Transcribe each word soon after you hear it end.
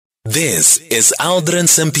This is Aldrin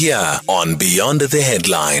Sampear on Beyond the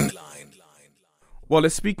Headline. Well,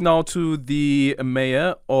 let's speak now to the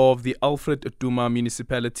mayor of the Alfred Duma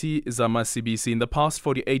Municipality, Zama Sibisi. In the past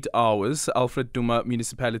 48 hours, Alfred Duma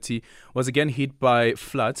Municipality was again hit by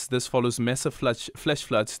floods. This follows massive flash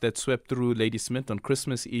floods that swept through Ladysmith on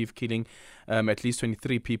Christmas Eve, killing at least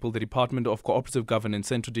 23 people. The Department of Cooperative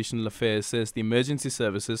Governance and Traditional Affairs says the emergency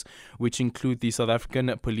services, which include the South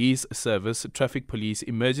African Police Service, Traffic Police,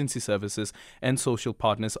 Emergency Services and social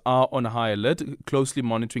partners, are on high alert, closely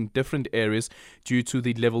monitoring different areas due to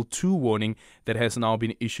the level 2 warning that has now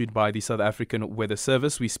been issued by the South African Weather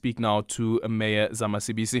Service. We speak now to Mayor Zama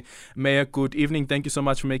Sibisi. Mayor, good evening. Thank you so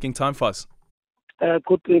much for making time for us.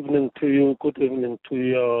 Good evening to you. Good evening to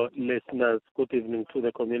your listeners. Good evening to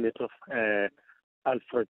the community of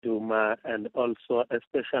Alfred Duma, and also a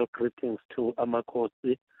special greetings to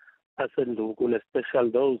Amakosi, Asendugul,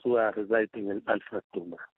 especially those who are residing in Alfred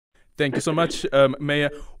Duma. Thank you so much,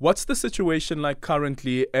 Mayor. What's the situation like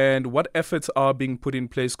currently, and what efforts are being put in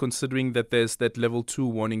place considering that there's that level 2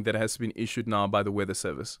 warning that has been issued now by the Weather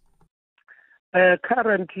Service?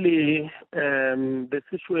 Currently, the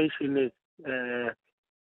situation is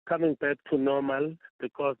coming back to normal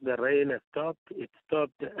because the rain has stopped. It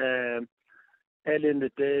stopped early in the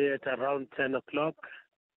day at around 10 o'clock.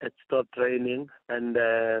 It stopped raining, and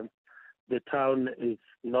the town is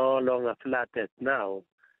no longer flooded now.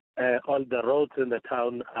 All the roads in the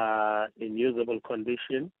town are in usable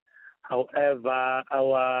condition. However,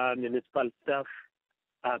 our municipal staff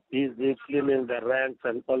are busy cleaning the ranks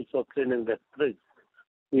and also cleaning the streets.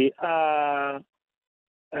 We are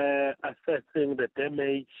assessing the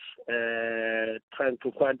damage, trying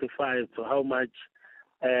to quantify to how much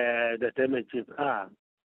the damages are.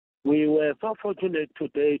 We were so fortunate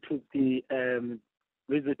today to be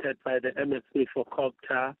visited by the MSP for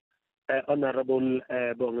Cogta, Honorable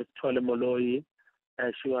Bongitole Moloi.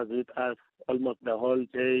 She was with us almost the whole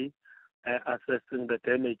day, assessing the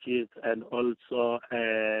damages and also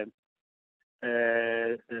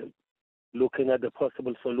looking at the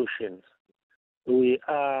possible solutions. We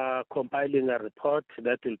are compiling a report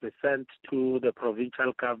that will be sent to the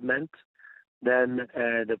provincial government. Then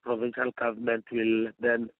the provincial government will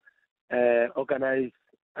then organize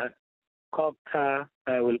Cogta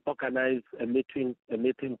will organize a meeting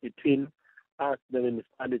between us, the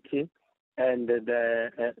municipality, and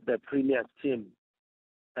the premier team,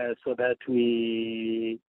 so that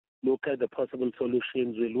we look at the possible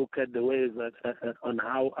solutions. We look at the ways on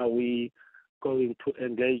how are we going to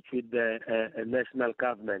engage with the national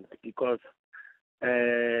government, because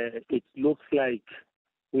it looks like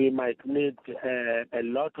we might need a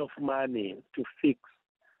lot of money to fix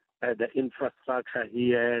the infrastructure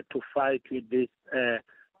here, to fight with this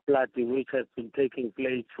flooding which has been taking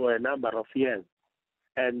place for a number of years.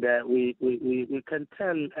 And we can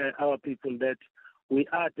tell our people that we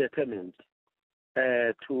are determined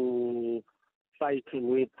to fighting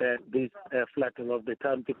with this flooding of the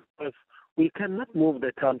town, because we cannot move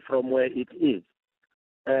the town from where it is.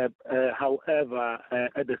 However,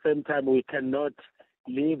 at the same time, we cannot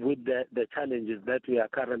live with the challenges that we are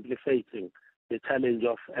currently facing. The challenge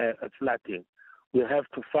of flooding. We have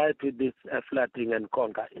to fight with this flooding and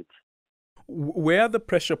conquer it. Where are the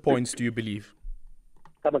pressure points, do you believe?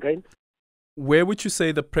 Come again? Where would you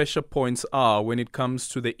say the pressure points are when it comes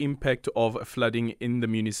to the impact of flooding in the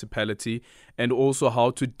municipality, and also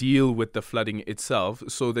how to deal with the flooding itself,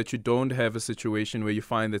 so that you don't have a situation where you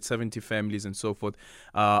find that 70 families and so forth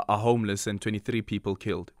are homeless and 23 people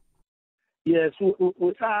killed? Yes,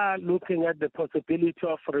 we are looking at the possibility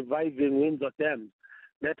of reviving Windsor Dam.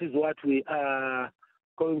 That is what we are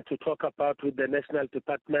going to talk about with the national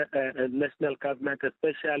department, national government,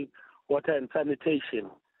 especially water and sanitation,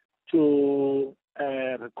 to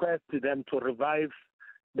request them to revive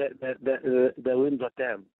the Windsor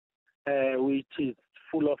Dam, which is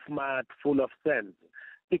full of mud, full of sand.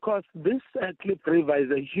 Because this Cllr River is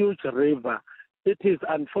a huge river. It is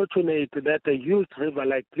unfortunate that a huge river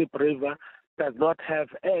like Cllr River does not have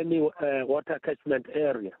any water catchment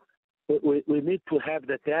area. We need to have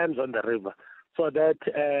the dams on the river so that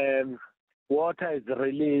water is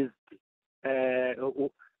released, the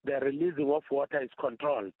releasing of water is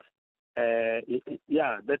controlled.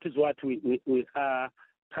 That is what we are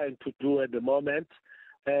trying to do at the moment.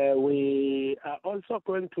 We are also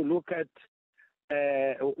going to look at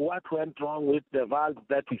what went wrong with the valves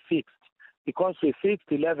that we fixed. Because we fixed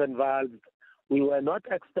 11 valves, we were not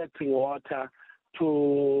expecting water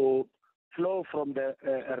to flow from the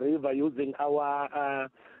river using our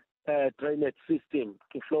drainage system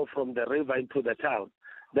to flow from the river into the town.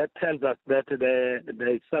 That tells us that there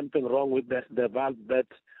is something wrong with the valve that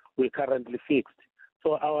we currently fixed.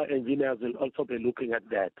 So our engineers will also be looking at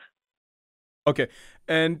that. Okay.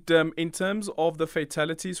 And in terms of the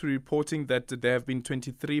fatalities, we're reporting that there have been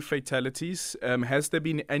 23 fatalities. Has there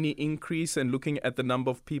been any increase in looking at the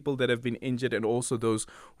number of people that have been injured and also those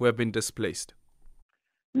who have been displaced?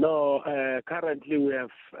 No, currently we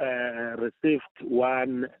have received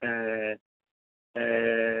one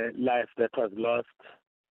life that was lost,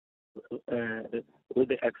 with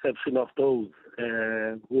the exception of those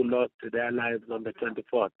who lost their lives on the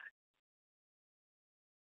 24th.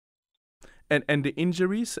 And the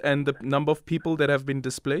injuries and the number of people that have been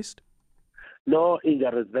displaced? No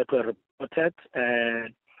injuries that were reported.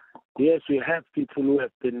 Yes, we have people who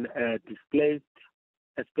have been displaced,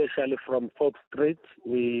 especially from Forbes Street.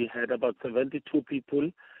 We had about 72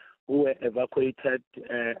 people who were evacuated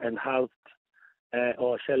and housed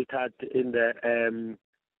or sheltered in the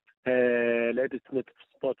Ladysmith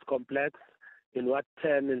Sports Complex. In Ward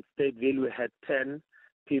 10 in Stateville, we had 10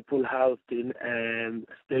 people housed in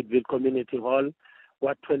Stateville Community Hall.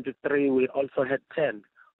 Ward 23, we also had 10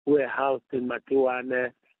 who were housed in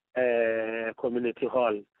Matiwane Community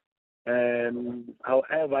Hall.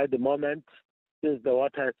 However, at the moment, since the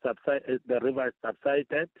water has subsided, the river has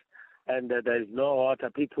subsided, and there is no water,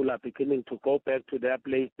 people are beginning to go back to their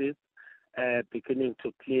places, beginning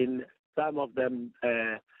to clean. Some of them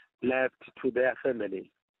left to their families.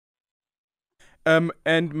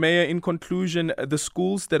 And Mayor, in conclusion, the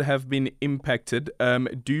schools that have been impacted,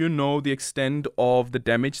 do you know the extent of the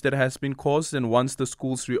damage that has been caused? And once the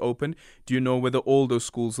schools reopen, do you know whether all those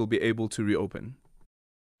schools will be able to reopen?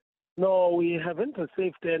 No, we haven't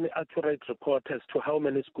received any accurate report as to how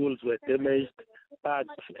many schools were damaged, but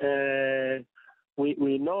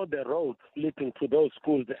we know the roads leading to those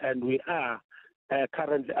schools, and we are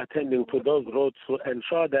currently attending to those roads to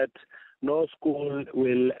ensure that no school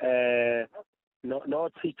will, no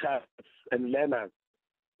teachers and learners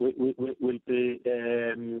will be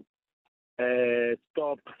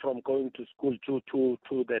stopped from going to school due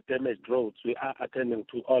to the damaged roads. We are attending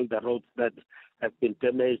to all the roads that have been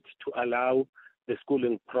damaged to allow the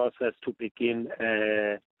schooling process to begin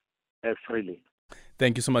freely.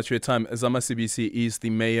 Thank you so much for your time. Zama Sibisi is the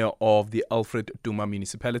mayor of the Alfred Duma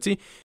Municipality.